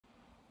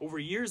Over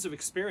years of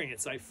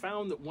experience, I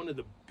found that one of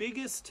the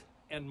biggest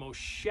and most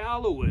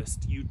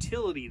shallowest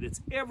utility that's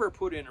ever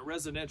put in a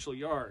residential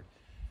yard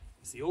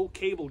is the old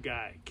cable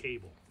guy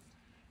cable.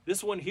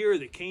 This one here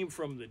that came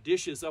from the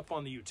dishes up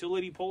on the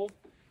utility pole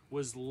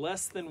was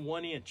less than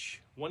 1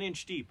 inch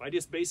deep. I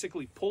just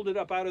basically pulled it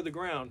up out of the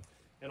ground,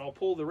 and I'll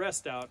pull the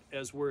rest out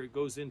as where it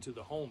goes into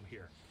the home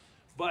here.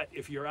 But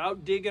if you're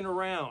out digging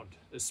around,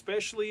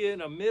 especially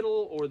in a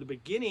middle or the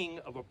beginning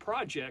of a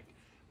project,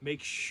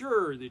 make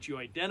sure that you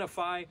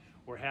identify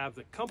or have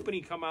the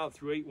company come out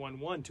through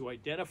 811 to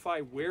identify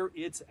where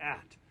it's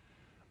at.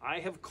 I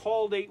have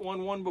called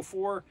 811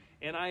 before,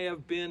 and I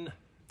have been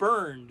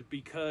burned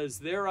because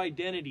their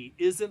identity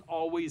isn't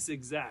always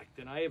exact.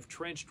 And I have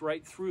trenched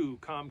right through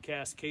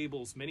Comcast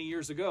cables many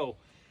years ago.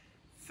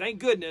 Thank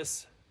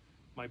goodness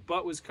my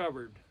butt was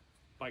covered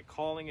by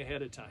calling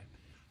ahead of time.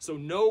 So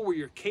know where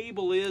your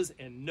cable is,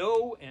 and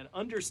know and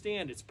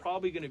understand it's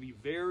probably going to be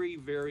very,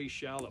 very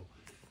shallow.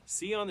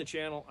 See you on the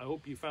channel. I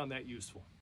hope you found that useful.